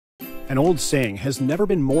An old saying has never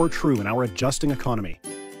been more true in our adjusting economy.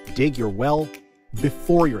 Dig your well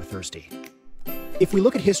before you're thirsty. If we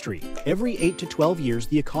look at history, every 8 to 12 years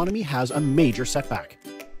the economy has a major setback.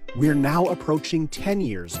 We're now approaching 10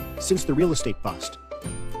 years since the real estate bust.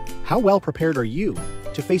 How well prepared are you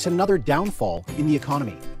to face another downfall in the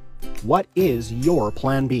economy? What is your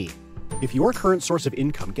plan B? If your current source of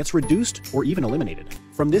income gets reduced or even eliminated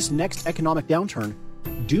from this next economic downturn,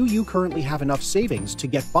 do you currently have enough savings to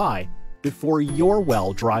get by before your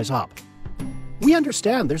well dries up? We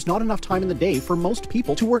understand there's not enough time in the day for most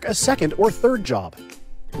people to work a second or third job.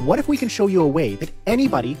 What if we can show you a way that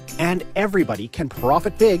anybody and everybody can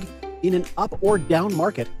profit big in an up or down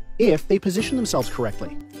market if they position themselves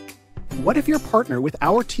correctly? What if you're partner with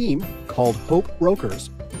our team called Hope Brokers,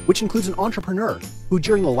 which includes an entrepreneur who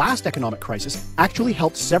during the last economic crisis actually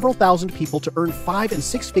helped several thousand people to earn 5 and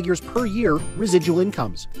 6 figures per year residual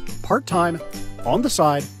incomes, part-time, on the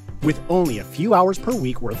side, with only a few hours per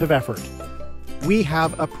week worth of effort. We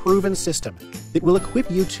have a proven system that will equip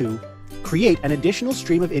you to create an additional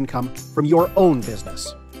stream of income from your own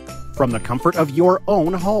business, from the comfort of your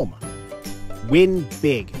own home. Win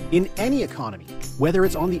big in any economy, whether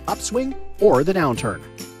it's on the upswing or the downturn.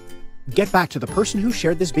 Get back to the person who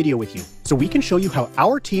shared this video with you so we can show you how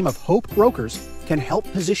our team of Hope Brokers can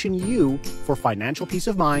help position you for financial peace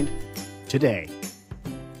of mind today.